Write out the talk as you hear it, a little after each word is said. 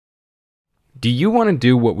Do you want to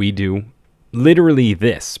do what we do? Literally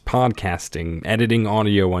this, podcasting, editing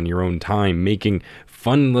audio on your own time, making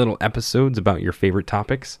fun little episodes about your favorite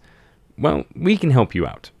topics? Well, we can help you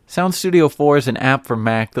out. Sound Studio 4 is an app for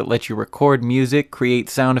Mac that lets you record music,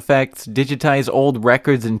 create sound effects, digitize old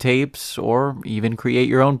records and tapes, or even create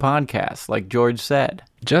your own podcast, like George said.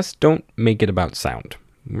 Just don't make it about sound.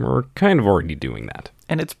 We're kind of already doing that.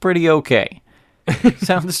 And it's pretty okay.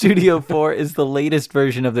 Sound Studio 4 is the latest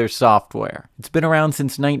version of their software. It's been around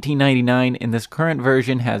since 1999, and this current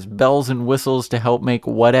version has bells and whistles to help make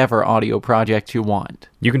whatever audio project you want.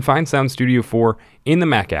 You can find Sound Studio 4 in the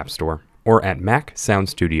Mac App Store or at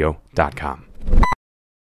macsoundstudio.com.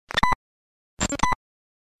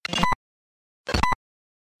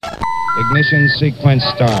 Ignition sequence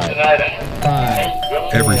start.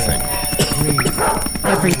 5. Everything.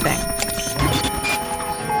 3. Everything.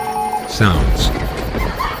 Sounds.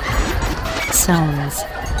 Sounds.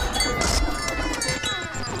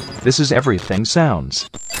 This is Everything Sounds.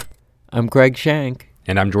 I'm Greg Shank.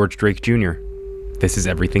 And I'm George Drake Jr. This is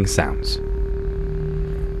Everything Sounds.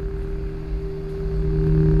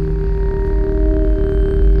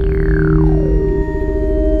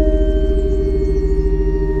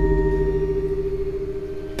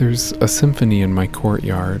 There's a symphony in my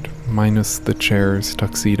courtyard, minus the chairs,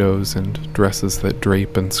 tuxedos, and dresses that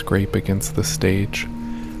drape and scrape against the stage.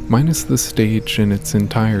 Minus the stage in its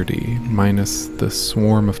entirety, minus the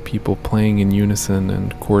swarm of people playing in unison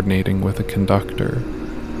and coordinating with a conductor.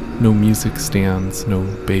 No music stands, no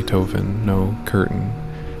Beethoven, no curtain.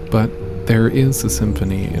 But there is a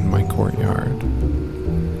symphony in my courtyard.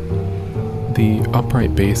 The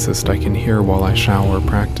upright bassist I can hear while I shower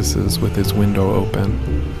practices with his window open.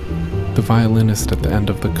 The violinist at the end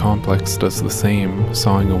of the complex does the same,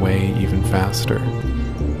 sawing away even faster.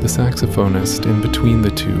 The saxophonist in between the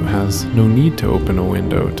two has no need to open a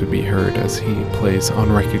window to be heard as he plays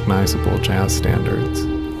unrecognizable jazz standards.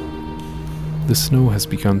 The snow has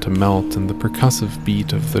begun to melt, and the percussive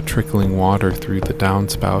beat of the trickling water through the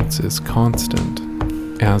downspouts is constant,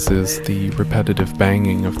 as is the repetitive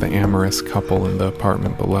banging of the amorous couple in the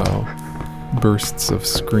apartment below. Bursts of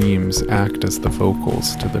screams act as the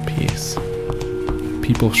vocals to the piece.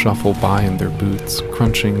 People shuffle by in their boots,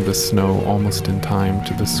 crunching the snow almost in time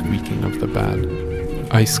to the squeaking of the bed.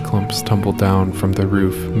 Ice clumps tumble down from the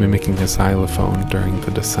roof, mimicking a xylophone during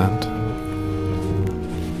the descent.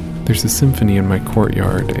 There's a symphony in my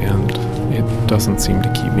courtyard, and it doesn't seem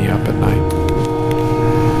to keep me up at night.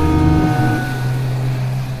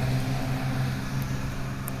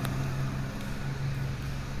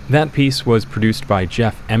 That piece was produced by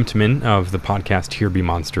Jeff Emtman of the podcast Here Be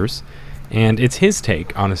Monsters, and it's his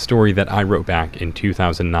take on a story that I wrote back in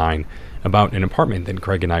 2009 about an apartment that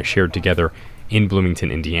Craig and I shared together in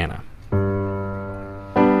Bloomington, Indiana.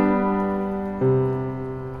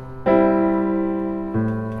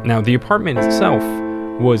 Now, the apartment itself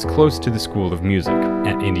was close to the School of Music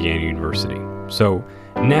at Indiana University, so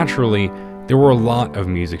naturally, there were a lot of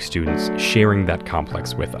music students sharing that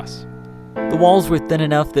complex with us. The walls were thin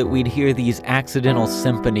enough that we'd hear these accidental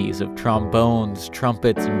symphonies of trombones,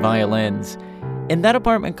 trumpets, and violins. And that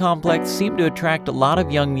apartment complex seemed to attract a lot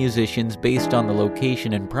of young musicians based on the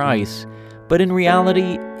location and price, but in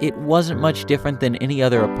reality, it wasn't much different than any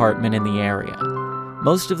other apartment in the area.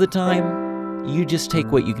 Most of the time, you just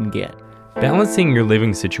take what you can get. Balancing your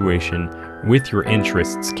living situation with your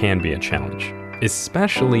interests can be a challenge,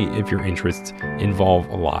 especially if your interests involve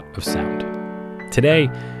a lot of sound. Today,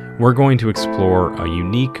 we're going to explore a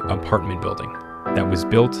unique apartment building that was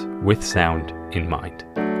built with sound in mind.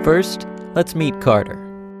 First, let's meet Carter.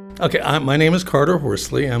 Okay, my name is Carter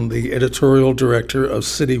Horsley. I'm the editorial director of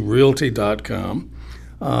cityrealty.com,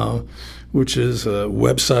 which is a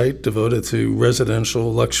website devoted to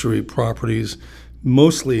residential luxury properties,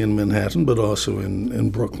 mostly in Manhattan, but also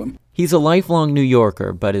in Brooklyn. He's a lifelong New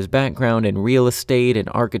Yorker, but his background in real estate and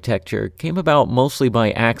architecture came about mostly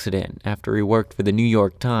by accident after he worked for the New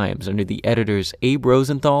York Times under the editors Abe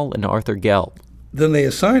Rosenthal and Arthur Gelb. Then they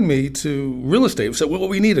assigned me to real estate. We said, well,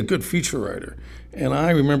 we need a good feature writer. And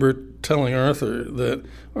I remember telling Arthur that,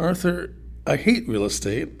 Arthur, I hate real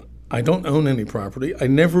estate. I don't own any property. I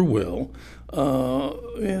never will.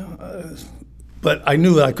 But I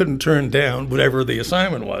knew that I couldn't turn down whatever the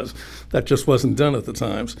assignment was. That just wasn't done at the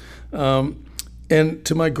Times. And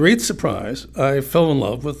to my great surprise, I fell in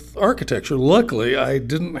love with architecture. Luckily, I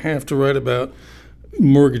didn't have to write about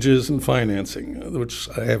mortgages and financing, which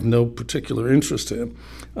I have no particular interest in.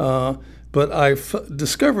 But I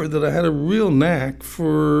discovered that I had a real knack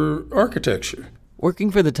for architecture.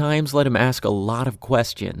 Working for the Times let him ask a lot of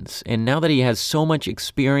questions, and now that he has so much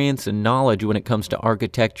experience and knowledge when it comes to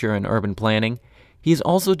architecture and urban planning, he's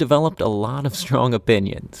also developed a lot of strong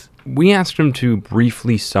opinions. We asked him to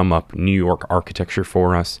briefly sum up New York architecture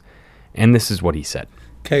for us, and this is what he said.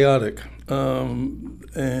 Chaotic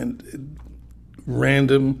and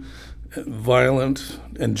random, violent,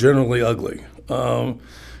 and generally ugly.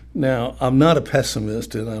 Now, I'm not a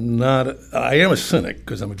pessimist, and I am a cynic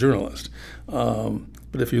because I'm a journalist.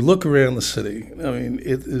 But if you look around the city, I mean,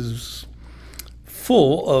 it is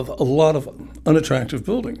full of a lot of unattractive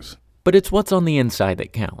buildings. But it's what's on the inside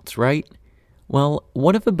that counts, right? Well,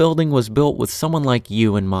 what if a building was built with someone like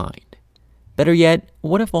you in mind? Better yet,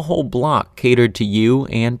 what if a whole block catered to you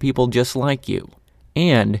and people just like you?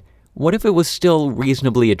 And what if it was still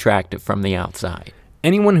reasonably attractive from the outside?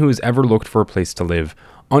 Anyone who has ever looked for a place to live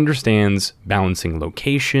understands balancing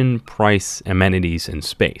location, price, amenities, and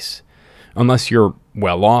space. Unless you're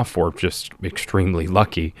well off or just extremely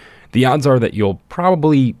lucky, the odds are that you'll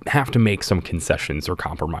probably have to make some concessions or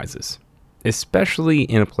compromises, especially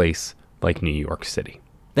in a place like New York City.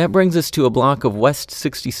 That brings us to a block of West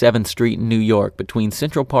 67th Street in New York between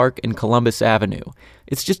Central Park and Columbus Avenue.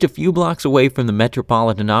 It's just a few blocks away from the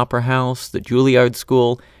Metropolitan Opera House, the Juilliard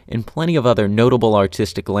School, and plenty of other notable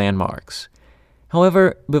artistic landmarks.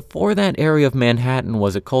 However, before that area of Manhattan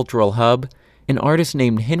was a cultural hub, an artist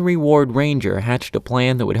named Henry Ward Ranger hatched a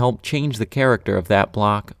plan that would help change the character of that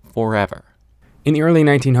block forever. In the early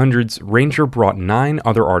 1900s, Ranger brought 9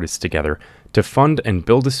 other artists together to fund and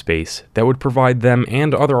build a space that would provide them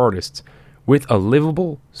and other artists with a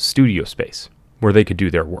livable studio space where they could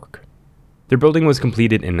do their work. Their building was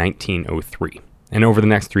completed in 1903, and over the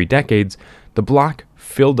next 3 decades, the block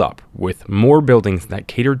filled up with more buildings that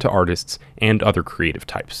catered to artists and other creative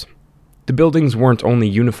types. The buildings weren't only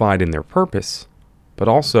unified in their purpose, but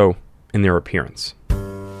also in their appearance.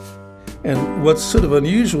 And what's sort of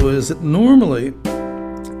unusual is that normally,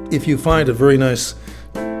 if you find a very nice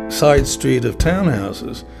side street of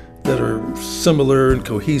townhouses that are similar and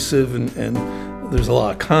cohesive and there's a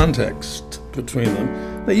lot of context between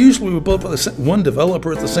them, they usually were built by one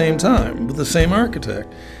developer at the same time, with the same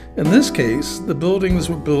architect. In this case, the buildings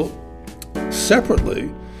were built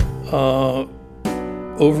separately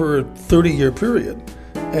over a 30-year period,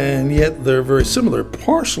 and yet they're very similar,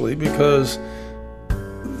 partially because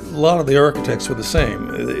a lot of the architects were the same.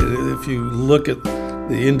 If you look at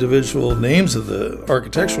the individual names of the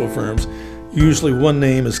architectural firms, usually one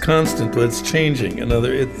name is constant, but it's changing.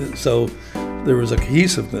 So there was a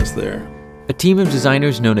cohesiveness there. A team of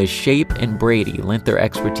designers known as Shape and Brady lent their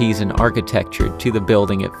expertise in architecture to the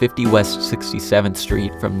building at 50 West 67th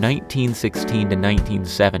Street from 1916 to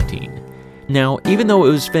 1917. Now, even though it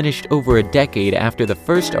was finished over a decade after the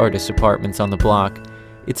first artist apartments on the block,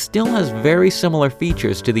 it still has very similar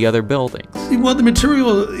features to the other buildings. Well, the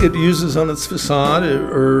material it uses on its facade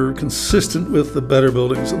are consistent with the better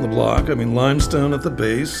buildings on the block. I mean, limestone at the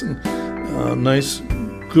base and nice,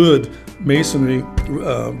 good masonry,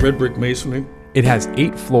 red brick masonry. It has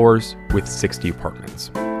 8 floors with 60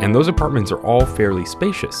 apartments, and those apartments are all fairly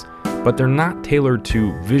spacious, but they're not tailored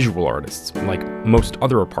to visual artists like most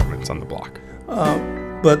other apartments on the block.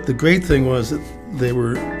 But the great thing was that they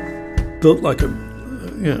were built like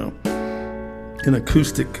an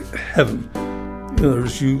acoustic heaven. In other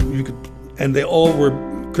words, you could, and they all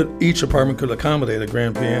each apartment could accommodate a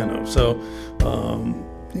grand piano. So,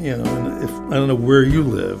 and I don't know where you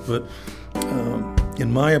live, but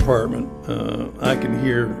in my apartment, I can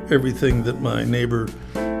hear everything that my neighbor,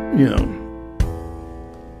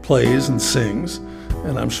 plays and sings,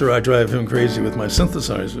 and I'm sure I drive him crazy with my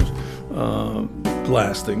synthesizers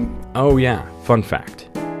blasting. Oh yeah, fun fact.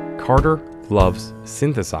 Carter loves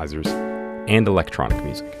synthesizers and electronic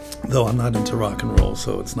music. Though I'm not into rock and roll,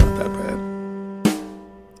 so it's not that bad.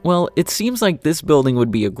 Well, it seems like this building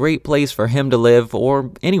would be a great place for him to live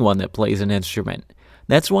or anyone that plays an instrument.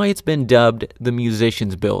 That's why it's been dubbed the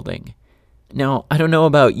Musician's Building. Now, I don't know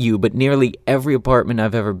about you, but nearly every apartment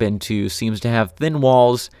I've ever been to seems to have thin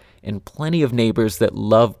walls and plenty of neighbors that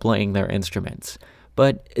love playing their instruments.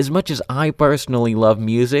 But as much as I personally love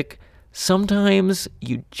music, sometimes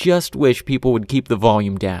you just wish people would keep the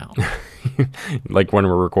volume down. Like when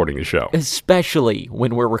we're recording the show. Especially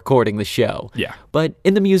when we're recording the show. Yeah. But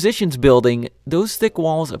in the Musician's Building, those thick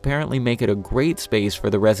walls apparently make it a great space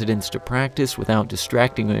for the residents to practice without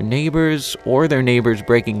distracting their neighbors or their neighbors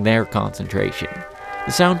breaking their concentration.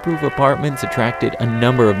 The soundproof apartments attracted a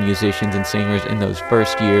number of musicians and singers in those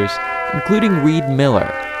first years, including Reed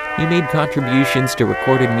Miller. He made contributions to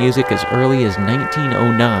recorded music as early as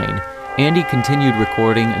 1909, and he continued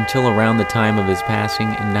recording until around the time of his passing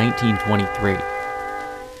in 1923.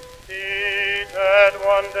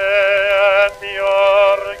 one day at the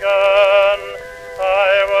organ,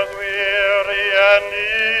 I was weary and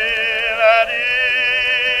ill at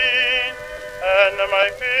ease, and my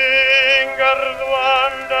fingers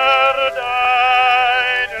wandered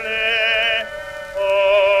idly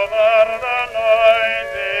over the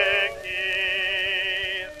noisy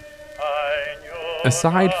keys. I knew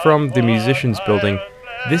Aside from the Musicians Building,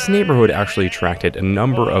 this neighborhood actually attracted a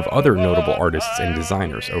number of other notable artists and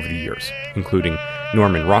designers over the years, including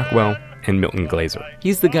Norman Rockwell and Milton Glaser.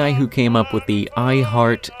 He's the guy who came up with the I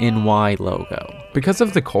Heart NY logo. Because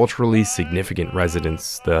of the culturally significant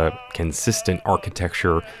residence, the consistent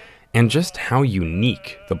architecture, and just how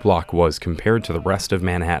unique the block was compared to the rest of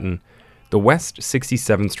Manhattan, the West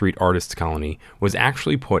 67th Street Artists Colony was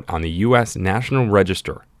actually put on the U.S. National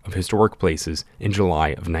Register of Historic Places in July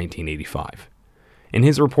of 1985. In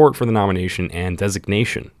his report for the nomination and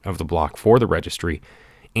designation of the block for the registry,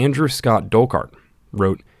 Andrew Scott Dolkart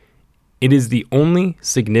wrote, "It is the only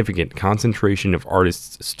significant concentration of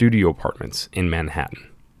artists' studio apartments in Manhattan.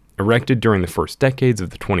 Erected during the first decades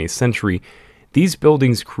of the 20th century, these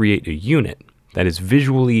buildings create a unit that is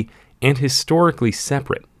visually and historically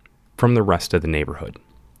separate from the rest of the neighborhood."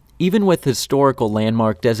 Even with historical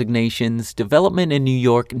landmark designations, development in New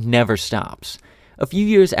York never stops. A few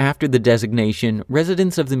years after the designation,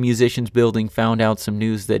 residents of the Musicians Building found out some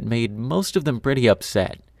news that made most of them pretty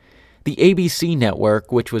upset. The ABC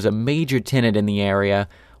network, which was a major tenant in the area,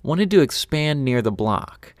 wanted to expand near the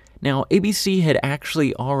block. Now, ABC had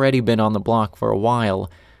actually already been on the block for a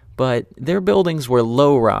while, but their buildings were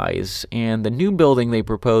low-rise, and the new building they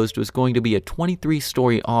proposed was going to be a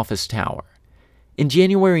 23-story office tower. In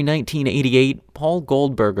January 1988, Paul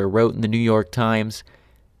Goldberger wrote in the New York Times,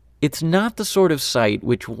 "It's not the sort of site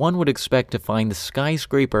which one would expect to find the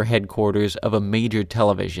skyscraper headquarters of a major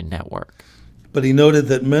television network." But he noted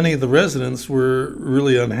that many of the residents were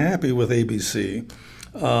really unhappy with ABC,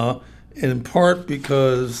 in part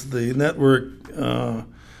because the network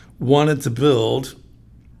wanted to build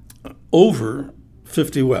over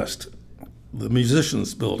 50 West, the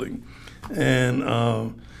Musicians Building. And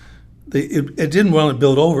it didn't want to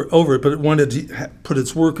build over it, but it wanted to put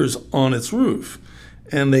its workers on its roof.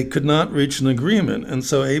 And they could not reach an agreement. And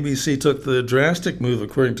so ABC took the drastic move,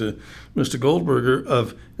 according to Mr. Goldberger,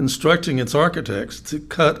 of instructing its architects to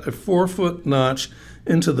cut a 4-foot notch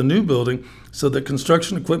into the new building so that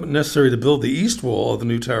construction equipment necessary to build the east wall of the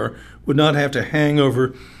new tower would not have to hang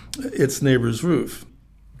over its neighbor's roof.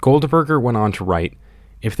 Goldberger went on to write,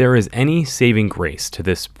 "If there is any saving grace to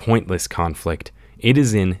this pointless conflict, it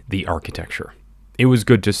is in the architecture. It was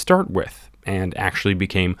good to start with, and actually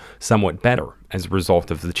became somewhat better as a result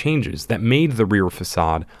of the changes that made the rear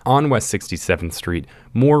facade on West 67th Street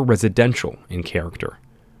more residential in character,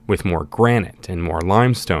 with more granite and more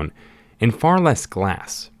limestone, and far less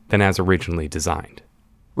glass than as originally designed."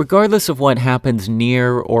 Regardless of what happens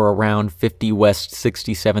near or around 50 West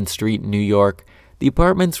 67th Street in New York, the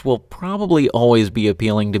apartments will probably always be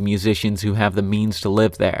appealing to musicians who have the means to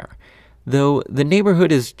live there. Though the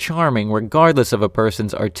neighborhood is charming regardless of a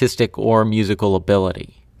person's artistic or musical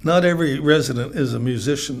ability. Not every resident is a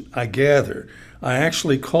musician, I gather. I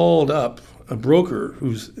actually called up a broker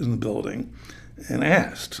who's in the building and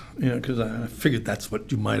asked, because I figured that's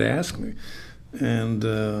what you might ask me. And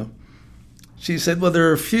she said, well, there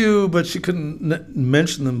are a few, but she couldn't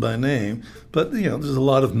mention them by name. But, there's a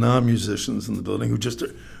lot of non-musicians in the building who just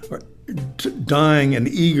are dying and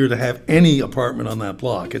eager to have any apartment on that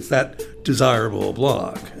block. It's that desirable a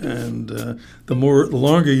block. And the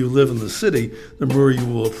longer you live in the city, the more you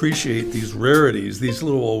will appreciate these rarities, these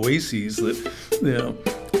little oases that,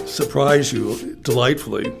 surprise you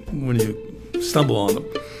delightfully when you stumble on them.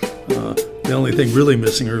 The only thing really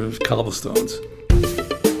missing are cobblestones.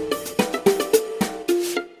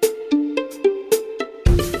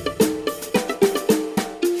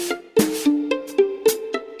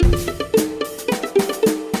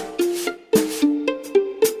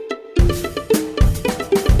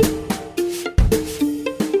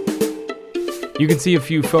 You can see a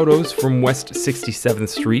few photos from West 67th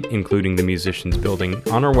Street, including the Musicians Building,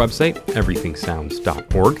 on our website,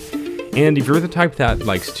 everythingsounds.org. And if you're the type that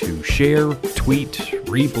likes to share, tweet,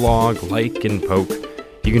 reblog, like, and poke,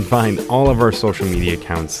 you can find all of our social media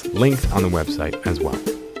accounts linked on the website as well.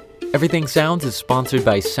 Everything Sounds is sponsored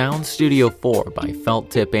by Sound Studio 4 by Felt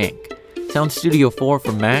Tip Inc. Sound Studio 4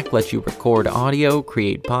 from Mac lets you record audio,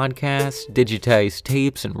 create podcasts, digitize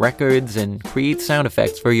tapes and records, and create sound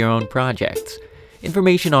effects for your own projects.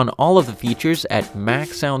 Information on all of the features at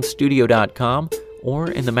macsoundstudio.com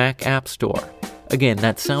or in the Mac App Store. Again,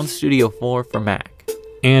 that's Sound Studio 4 for Mac.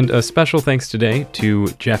 And a special thanks today to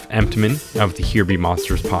Jeff Emptman of the Here Be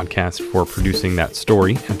Monsters podcast for producing that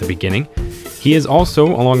story at the beginning. He is also,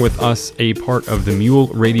 along with us, a part of the Mule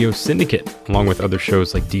Radio Syndicate, along with other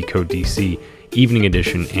shows like Decode DC, Evening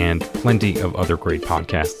Edition, and plenty of other great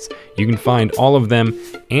podcasts. You can find all of them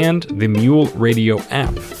and the Mule Radio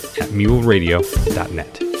app at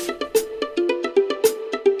muleradio.net.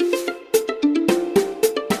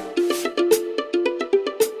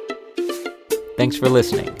 Thanks for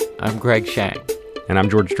listening. I'm Greg Shang. And I'm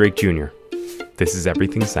George Drake Jr. This is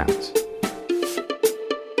Everything Sounds.